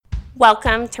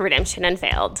Welcome to Redemption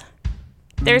Unveiled.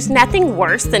 There's nothing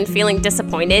worse than feeling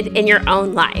disappointed in your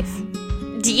own life.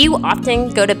 Do you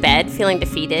often go to bed feeling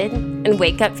defeated and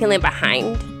wake up feeling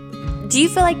behind? Do you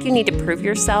feel like you need to prove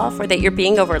yourself or that you're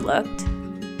being overlooked?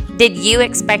 Did you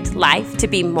expect life to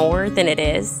be more than it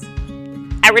is?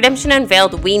 At Redemption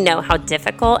Unveiled, we know how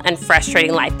difficult and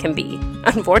frustrating life can be.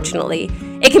 Unfortunately,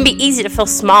 it can be easy to feel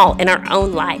small in our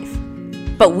own life.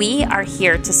 But we are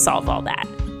here to solve all that.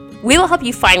 We will help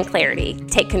you find clarity,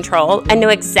 take control, and know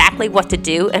exactly what to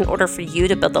do in order for you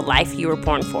to build the life you were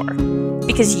born for.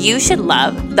 Because you should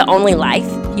love the only life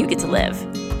you get to live.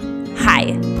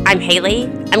 Hi, I'm Haley.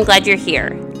 I'm glad you're here.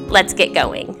 Let's get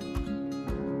going.